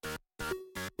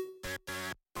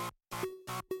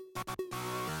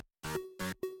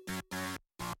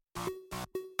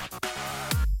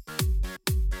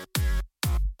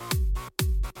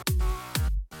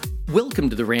Welcome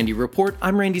to the Randy Report.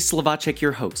 I'm Randy Slavacek,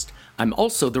 your host. I'm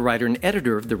also the writer and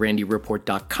editor of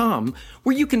therandyreport.com,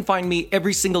 where you can find me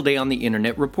every single day on the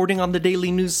internet reporting on the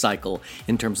daily news cycle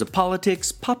in terms of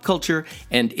politics, pop culture,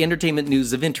 and entertainment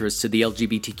news of interest to the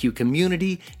LGBTQ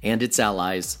community and its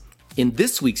allies. In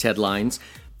this week's headlines,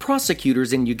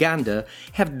 prosecutors in Uganda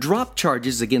have dropped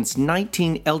charges against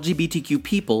 19 LGBTQ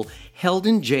people held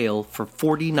in jail for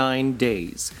 49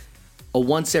 days. A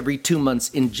once every 2 months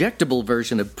injectable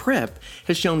version of PrEP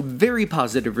has shown very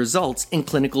positive results in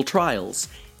clinical trials.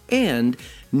 And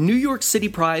New York City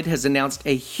Pride has announced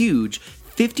a huge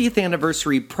 50th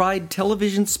anniversary Pride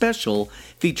television special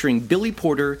featuring Billy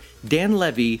Porter, Dan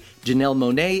Levy, Janelle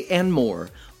Monáe, and more.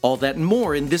 All that and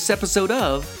more in this episode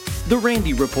of The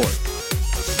Randy Report.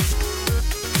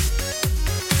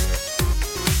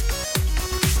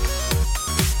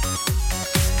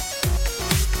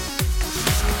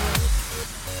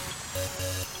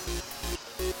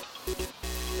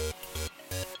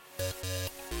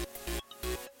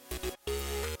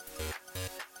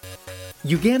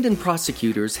 Ugandan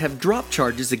prosecutors have dropped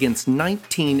charges against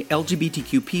 19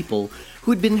 LGBTQ people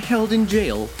who had been held in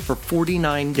jail for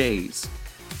 49 days.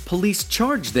 Police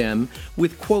charged them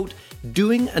with, quote,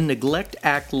 doing a neglect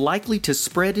act likely to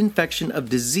spread infection of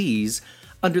disease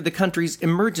under the country's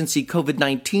emergency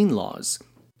COVID-19 laws.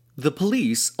 The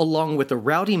police, along with a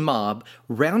rowdy mob,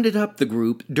 rounded up the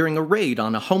group during a raid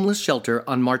on a homeless shelter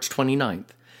on March 29th.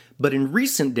 But in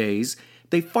recent days,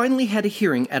 they finally had a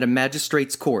hearing at a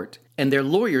magistrate's court, and their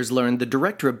lawyers learned the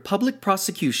director of public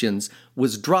prosecutions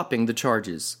was dropping the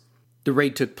charges. The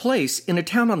raid took place in a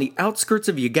town on the outskirts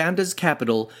of Uganda's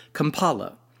capital,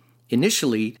 Kampala.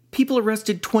 Initially, people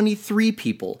arrested 23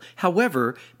 people.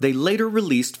 However, they later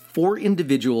released 4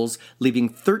 individuals, leaving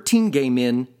 13 gay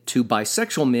men, 2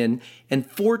 bisexual men, and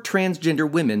 4 transgender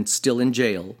women still in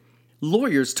jail.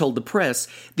 Lawyers told the press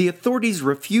the authorities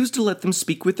refused to let them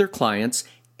speak with their clients,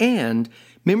 and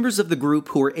members of the group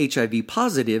who were HIV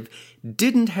positive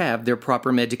didn't have their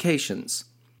proper medications.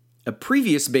 A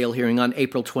previous bail hearing on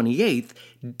April 28th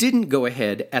didn't go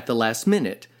ahead at the last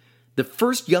minute. The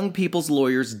first young people's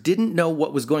lawyers didn't know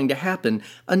what was going to happen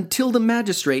until the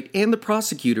magistrate and the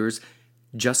prosecutors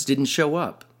just didn't show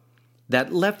up.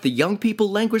 That left the young people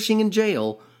languishing in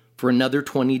jail for another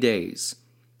 20 days.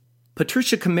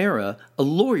 Patricia Camara, a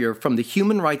lawyer from the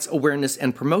Human Rights Awareness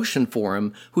and Promotion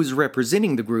Forum who's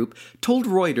representing the group, told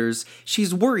Reuters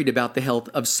she's worried about the health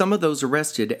of some of those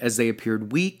arrested as they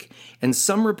appeared weak, and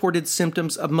some reported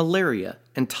symptoms of malaria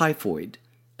and typhoid.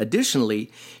 Additionally,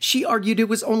 she argued it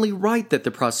was only right that the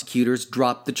prosecutors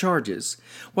dropped the charges.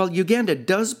 While Uganda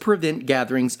does prevent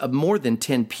gatherings of more than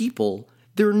 10 people,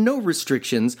 there are no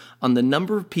restrictions on the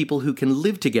number of people who can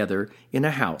live together in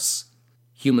a house.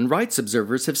 Human rights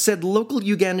observers have said local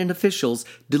Ugandan officials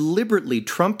deliberately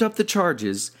trumped up the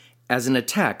charges as an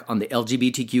attack on the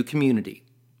LGBTQ community.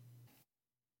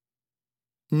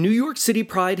 New York City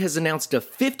Pride has announced a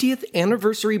 50th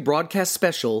anniversary broadcast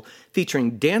special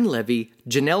featuring Dan Levy,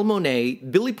 Janelle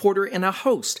Monáe, Billy Porter, and a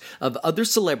host of other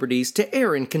celebrities to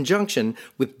air in conjunction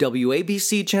with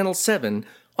WABC Channel 7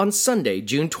 on Sunday,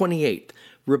 June 28th.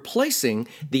 Replacing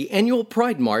the annual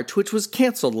Pride March, which was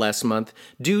canceled last month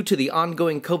due to the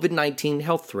ongoing COVID-19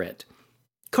 health threat.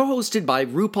 Co-hosted by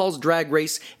RuPaul's Drag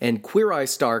Race and Queer Eye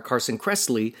star Carson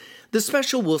Kressley, the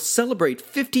special will celebrate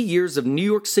 50 years of New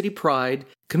York City Pride,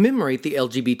 commemorate the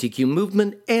LGBTQ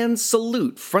movement, and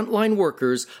salute frontline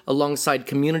workers alongside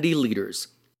community leaders.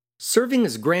 Serving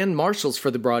as grand marshals for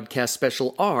the broadcast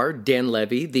special are Dan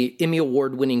Levy, the Emmy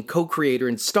Award-winning co-creator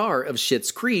and star of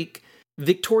Schitt's Creek,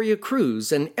 Victoria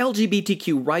Cruz, an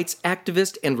LGBTQ rights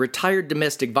activist and retired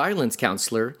domestic violence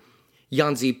counselor,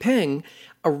 Yanzi Peng,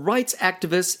 a rights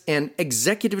activist and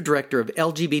executive director of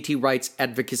LGBT Rights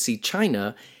Advocacy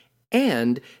China,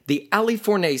 and the Ali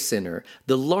Forney Center,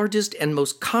 the largest and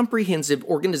most comprehensive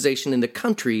organization in the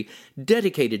country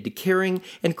dedicated to caring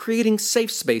and creating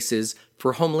safe spaces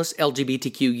for homeless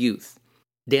LGBTQ youth.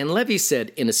 Dan Levy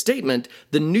said in a statement,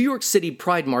 "The New York City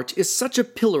Pride March is such a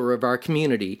pillar of our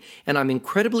community, and I'm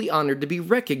incredibly honored to be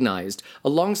recognized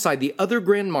alongside the other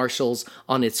Grand Marshals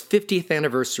on its 50th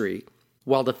anniversary.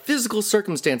 While the physical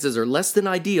circumstances are less than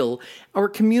ideal, our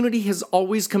community has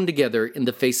always come together in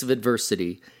the face of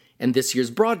adversity. And this year's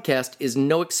broadcast is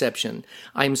no exception.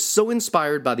 I am so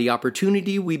inspired by the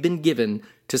opportunity we've been given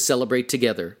to celebrate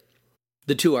together."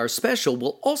 The 2-hour special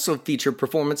will also feature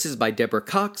performances by Deborah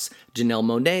Cox, Janelle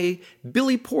Monáe,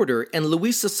 Billy Porter, and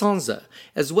Luisa Sonza,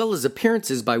 as well as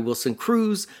appearances by Wilson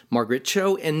Cruz, Margaret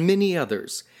Cho, and many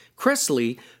others.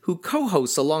 Cressley, who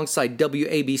co-hosts alongside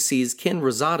WABC's Ken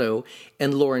Rosato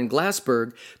and Lauren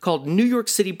Glassberg, called New York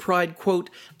City Pride,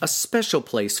 quote, a special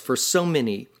place for so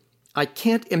many. I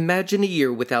can't imagine a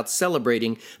year without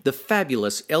celebrating the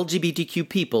fabulous LGBTQ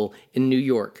people in New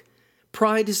York.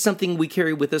 Pride is something we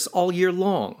carry with us all year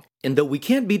long, and though we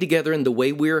can't be together in the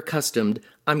way we're accustomed,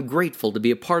 I'm grateful to be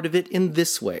a part of it in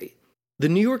this way. The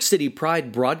New York City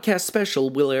Pride broadcast special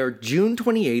will air June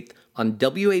 28th on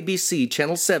WABC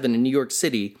Channel 7 in New York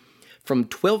City from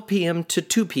 12 p.m. to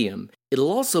 2 p.m.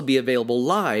 It'll also be available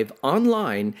live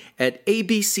online at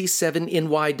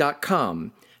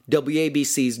abc7ny.com,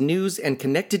 WABC's news and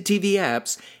connected TV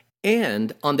apps,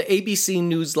 and on the ABC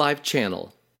News Live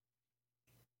channel.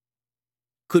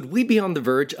 Could we be on the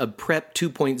verge of PrEP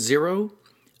 2.0?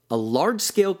 A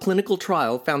large-scale clinical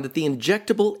trial found that the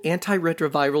injectable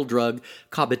antiretroviral drug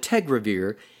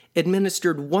cabotegravir,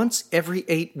 administered once every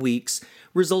 8 weeks,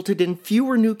 resulted in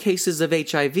fewer new cases of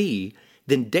HIV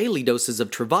than daily doses of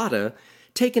Truvada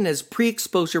taken as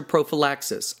pre-exposure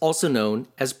prophylaxis, also known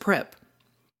as PrEP.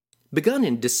 Begun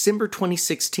in December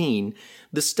 2016,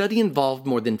 the study involved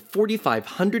more than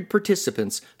 4,500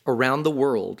 participants around the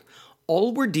world.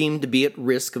 All were deemed to be at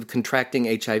risk of contracting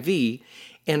HIV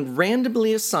and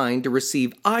randomly assigned to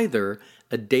receive either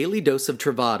a daily dose of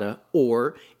Truvada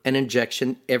or an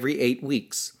injection every 8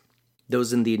 weeks.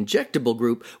 Those in the injectable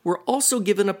group were also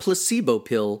given a placebo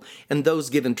pill, and those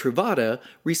given Truvada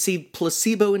received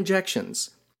placebo injections.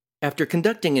 After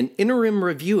conducting an interim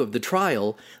review of the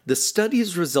trial, the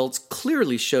study's results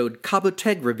clearly showed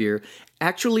cabotegravir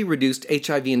actually reduced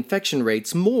HIV infection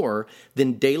rates more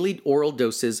than daily oral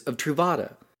doses of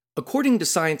Truvada. According to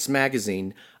Science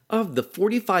magazine, of the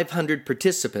 4,500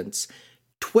 participants,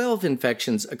 12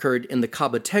 infections occurred in the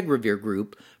cabotegravir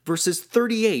group versus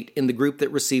 38 in the group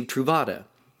that received Truvada.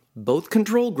 Both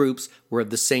control groups were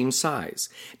of the same size.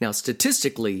 Now,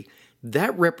 statistically,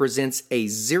 that represents a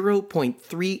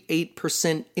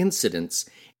 0.38% incidence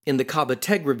in the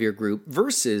cabotegravir group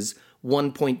versus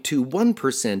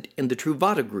 1.21% in the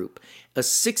Truvada group, a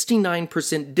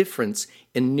 69% difference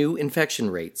in new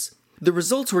infection rates. The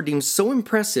results were deemed so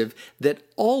impressive that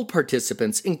all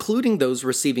participants, including those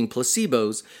receiving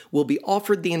placebos, will be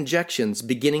offered the injections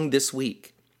beginning this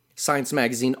week. Science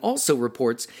magazine also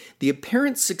reports the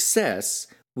apparent success,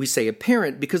 we say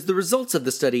apparent because the results of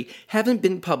the study haven't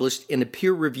been published in a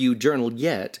peer-reviewed journal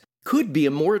yet, could be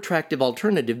a more attractive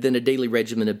alternative than a daily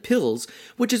regimen of pills,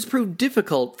 which has proved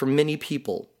difficult for many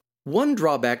people. One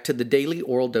drawback to the daily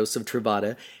oral dose of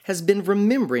Truvada has been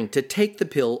remembering to take the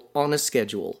pill on a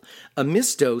schedule. A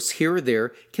missed dose here or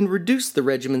there can reduce the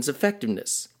regimen's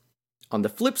effectiveness. On the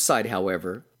flip side,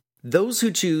 however, those who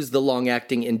choose the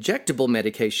long-acting injectable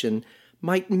medication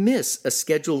might miss a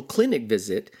scheduled clinic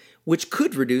visit, which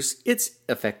could reduce its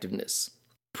effectiveness.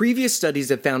 Previous studies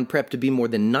have found PrEP to be more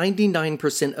than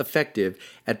 99% effective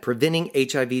at preventing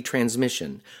HIV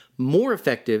transmission, more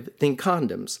effective than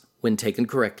condoms when taken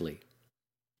correctly.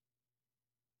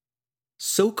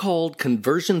 So-called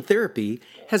conversion therapy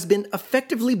has been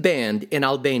effectively banned in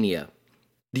Albania.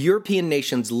 The European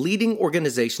nation's leading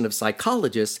organization of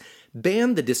psychologists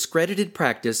banned the discredited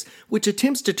practice which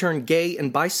attempts to turn gay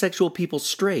and bisexual people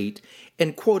straight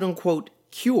and quote-unquote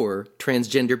cure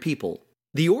transgender people.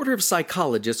 The Order of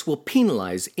Psychologists will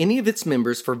penalize any of its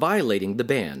members for violating the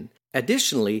ban.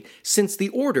 Additionally, since the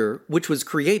order, which was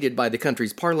created by the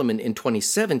country's parliament in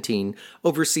 2017,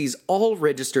 oversees all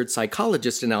registered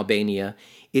psychologists in Albania,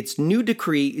 its new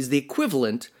decree is the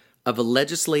equivalent of a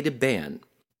legislative ban.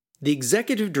 The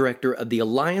executive director of the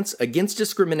Alliance Against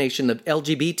Discrimination of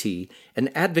LGBT, an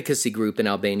advocacy group in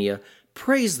Albania,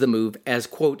 praised the move as,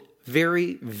 quote,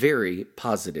 very, very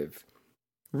positive.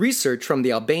 Research from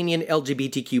the Albanian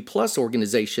LGBTQ+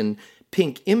 organization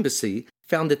Pink Embassy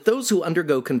found that those who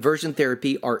undergo conversion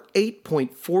therapy are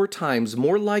 8.4 times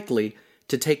more likely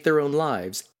to take their own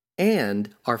lives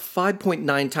and are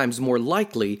 5.9 times more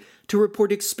likely to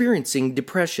report experiencing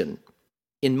depression.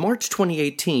 In March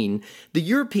 2018, the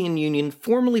European Union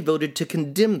formally voted to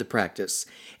condemn the practice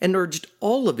and urged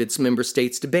all of its member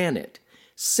states to ban it.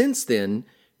 Since then,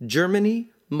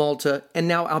 Germany, Malta, and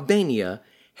now Albania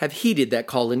have heeded that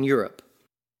call in Europe.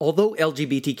 Although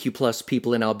LGBTQ+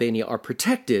 people in Albania are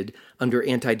protected under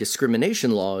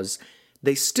anti-discrimination laws,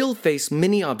 they still face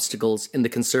many obstacles in the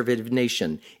conservative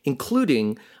nation,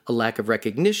 including a lack of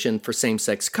recognition for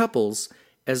same-sex couples,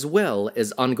 as well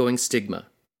as ongoing stigma.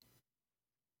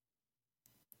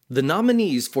 The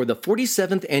nominees for the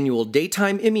 47th Annual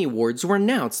Daytime Emmy Awards were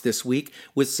announced this week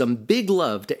with some big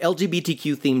love to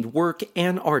LGBTQ-themed work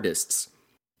and artists.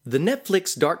 The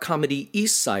Netflix dark comedy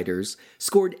East Siders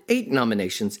scored 8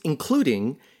 nominations,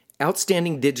 including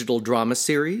Outstanding Digital Drama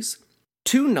Series,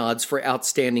 2 nods for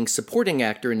Outstanding Supporting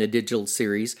Actor in a Digital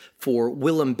Series for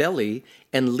Willem Belly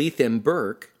and Lethem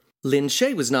Burke. Lin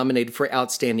Shaye was nominated for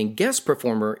Outstanding Guest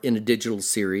Performer in a Digital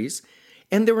Series,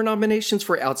 and there were nominations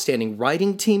for Outstanding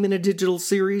Writing Team in a Digital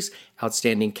Series,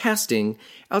 Outstanding Casting,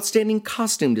 Outstanding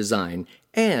Costume Design,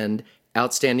 and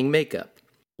Outstanding Makeup.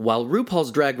 While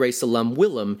RuPaul's Drag Race alum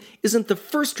Willem isn't the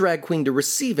first drag queen to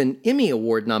receive an Emmy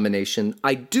Award nomination,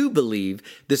 I do believe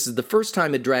this is the first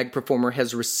time a drag performer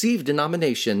has received a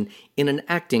nomination in an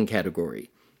acting category.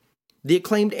 The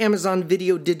acclaimed Amazon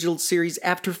Video digital series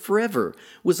After Forever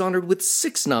was honored with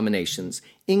 6 nominations,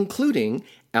 including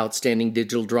Outstanding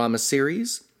Digital Drama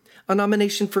Series, a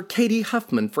nomination for Katie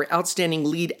Huffman for Outstanding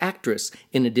Lead Actress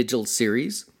in a Digital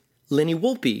Series, Lenny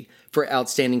Wolpe for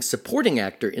Outstanding Supporting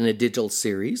Actor in a Digital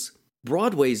Series,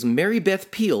 Broadway's Mary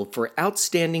Beth Peil for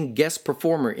Outstanding Guest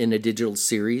Performer in a Digital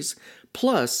Series,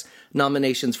 plus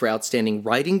nominations for Outstanding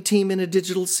Writing Team in a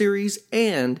Digital Series,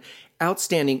 and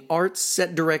Outstanding Art,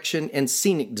 Set Direction, and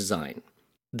Scenic Design.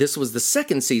 This was the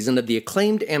second season of the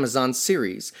acclaimed Amazon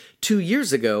series. 2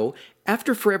 years ago,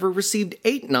 After Forever received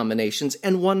 8 nominations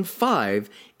and won 5,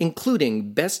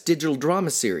 including Best Digital Drama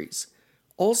Series.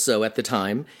 Also, at the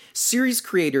time, series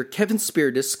creator Kevin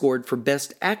Spirtus scored for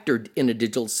Best Actor in a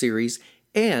Digital Series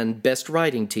and Best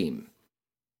Writing Team.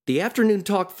 The afternoon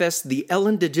talk fest The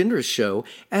Ellen DeGeneres Show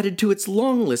added to its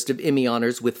long list of Emmy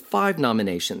honors with 5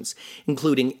 nominations,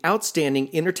 including Outstanding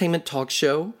Entertainment Talk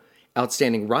Show,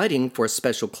 Outstanding Writing for a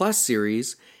Special Class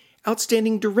Series,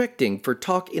 Outstanding Directing for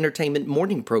Talk Entertainment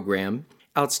Morning Program,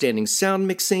 Outstanding Sound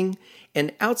Mixing,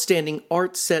 and Outstanding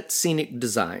Art Set Scenic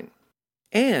Design.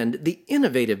 And the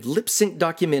innovative lip-sync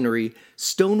documentary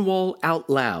Stonewall Out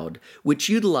Loud, which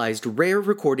utilized rare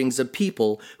recordings of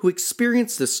people who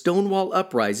experienced the Stonewall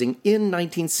Uprising in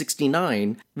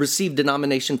 1969, received a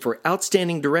nomination for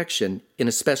Outstanding Direction in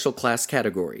a special class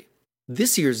category.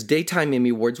 This year's Daytime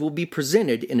Emmy Awards will be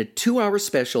presented in a 2-hour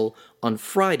special on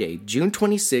Friday, June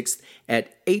 26th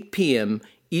at 8 p.m.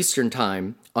 Eastern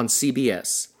Time on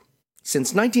CBS. Since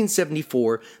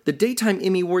 1974, the Daytime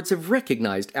Emmy Awards have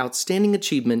recognized outstanding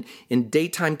achievement in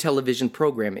daytime television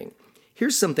programming.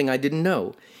 Here's something I didn't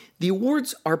know. The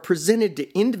awards are presented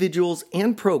to individuals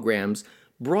and programs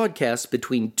broadcast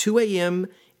between 2 a.m.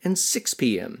 and 6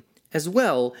 p.m., as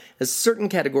well as certain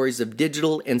categories of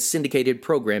digital and syndicated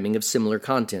programming of similar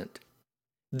content.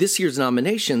 This year's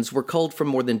nominations were culled from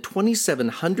more than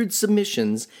 2,700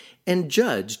 submissions and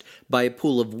judged by a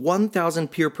pool of 1,000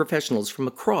 peer professionals from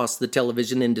across the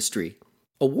television industry.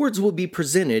 Awards will be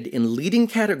presented in leading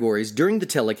categories during the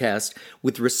telecast,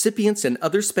 with recipients and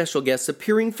other special guests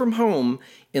appearing from home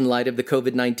in light of the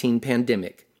COVID-19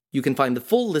 pandemic. You can find the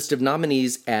full list of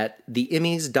nominees at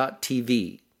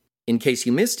theemmys.tv. In case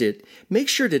you missed it, make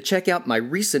sure to check out my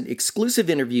recent exclusive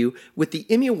interview with the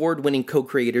Emmy Award-winning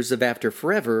co-creators of After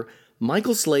Forever,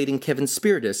 Michael Slade and Kevin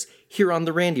Spirtus, here on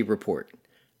The Randy Report.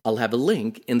 I'll have a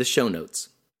link in the show notes.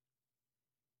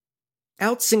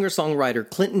 Out singer-songwriter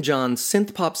Clinton John's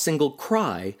synth-pop single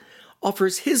Cry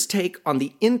offers his take on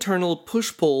the internal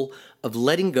push-pull of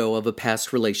letting go of a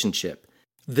past relationship.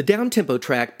 The down-tempo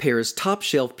track pairs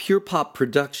top-shelf pure pop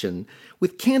production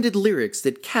with candid lyrics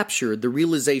that capture the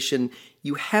realization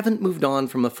you haven't moved on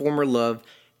from a former love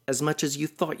as much as you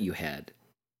thought you had.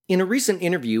 In a recent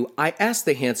interview, I asked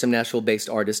the handsome Nashville-based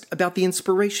artist about the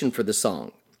inspiration for the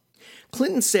song.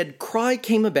 Clinton said Cry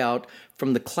came about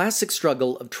from the classic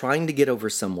struggle of trying to get over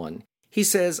someone. He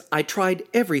says, I tried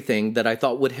everything that I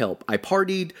thought would help. I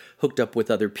partied, hooked up with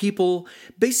other people,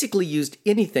 basically used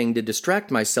anything to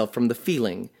distract myself from the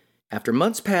feeling. After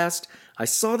months passed, I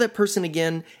saw that person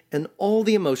again, and all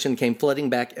the emotion came flooding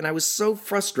back, and I was so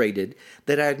frustrated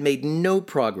that I had made no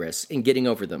progress in getting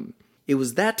over them. It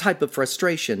was that type of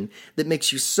frustration that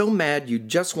makes you so mad you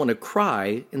just want to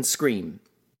cry and scream.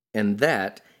 And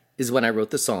that is when I wrote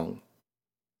the song.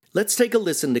 Let's take a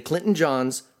listen to Clinton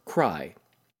John's Cry.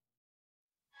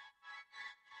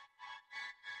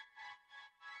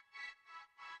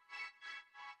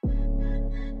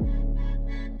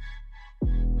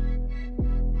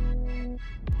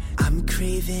 I'm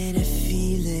craving a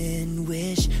feeling,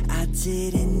 wish I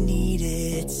didn't need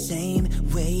it, same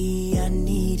way I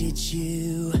needed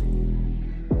you.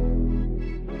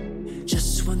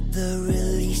 Just want the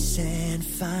release and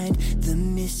find the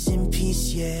missing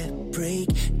piece, yeah, break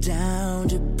down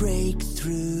to break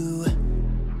through.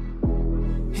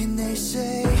 And they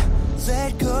say,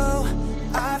 let go,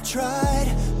 I've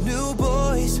tried, new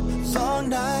boys, long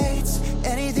nights,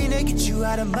 anything to get you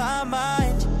out of my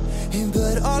mind.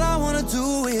 But all I wanna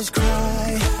do is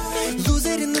cry, lose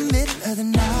it in the middle of the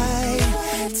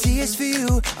night. Tears for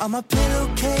you on my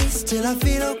pillowcase till I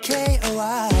feel okay. Oh,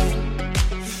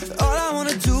 all I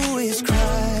wanna do is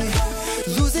cry,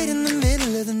 lose it in the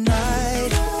middle of the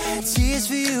night. Tears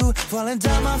for you falling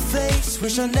down my face.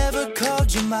 Wish I never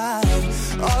called you mine.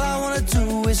 All I wanna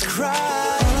do is cry.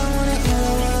 All I wanna,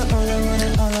 all I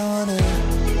wanna, all I wanna,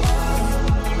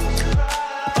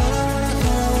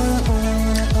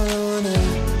 all I wanna.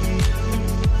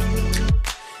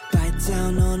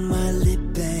 Down on my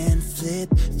lip and flip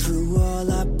through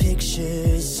all our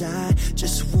pictures. I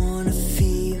just wanna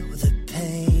feel the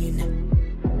pain.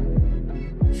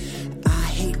 I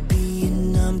hate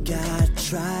being numb, got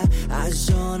dry eyes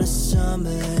on a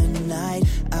summer night.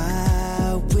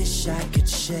 I wish I could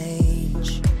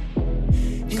change.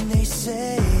 And they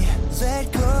say,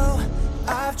 let go,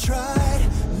 I've tried.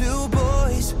 New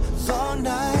boys, long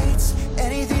nights,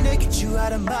 anything to get you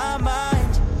out of my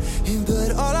mind.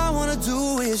 But all I wanna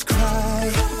do is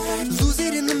cry, lose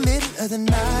it in the middle of the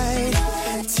night.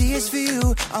 Tears for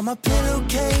you on my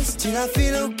pillowcase till I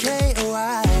feel okay. Oh,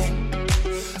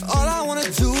 all I wanna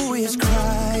do is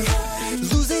cry,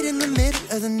 lose it in the middle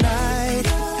of the night.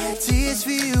 Tears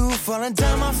for you falling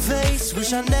down my face.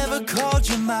 Wish I never called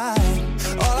you mine.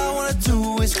 All I wanna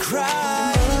do is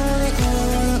cry. All I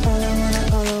wanna, all I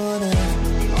wanna, all I wanna.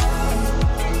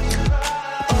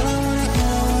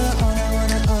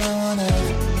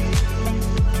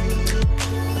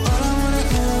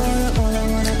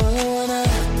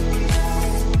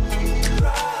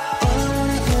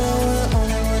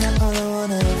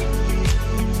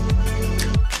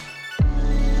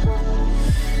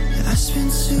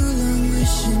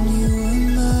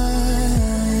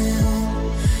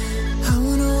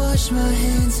 My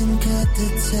hands and cut the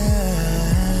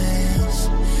ties.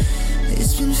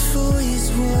 It's been 4 years,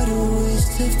 what a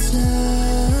waste of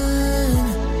time.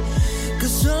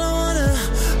 'Cause all I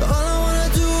wanna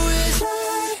do is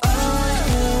all I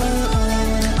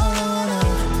wanna, all I wanna,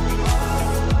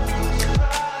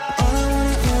 all I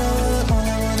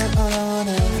wanna, all I wanna, all I wanna,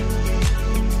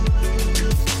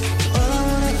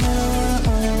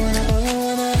 all I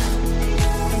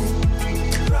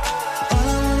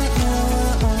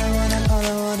wanna, all I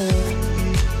wanna.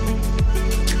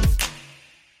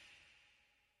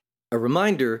 A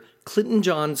reminder, Clinton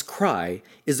John's Cry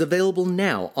is available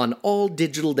now on all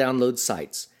digital download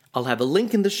sites. I'll have a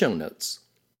link in the show notes.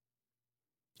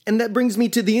 And that brings me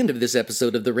to the end of this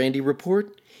episode of The Randy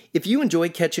Report. If you enjoy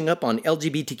catching up on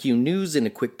LGBTQ news in a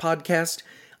quick podcast,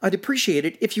 I'd appreciate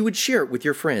it if you would share it with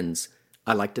your friends.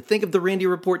 I like to think of The Randy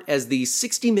Report as the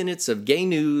 60 minutes of gay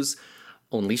news,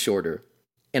 only shorter.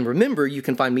 And remember, you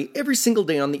can find me every single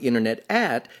day on the internet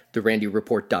at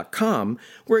therandyreport.com,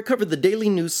 where I cover the daily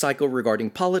news cycle regarding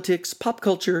politics, pop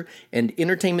culture, and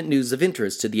entertainment news of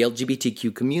interest to the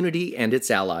LGBTQ community and its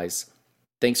allies.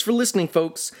 Thanks for listening,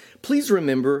 folks. Please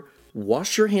remember,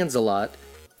 wash your hands a lot,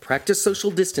 practice social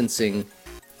distancing,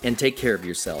 and take care of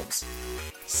yourselves.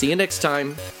 See you next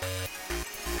time.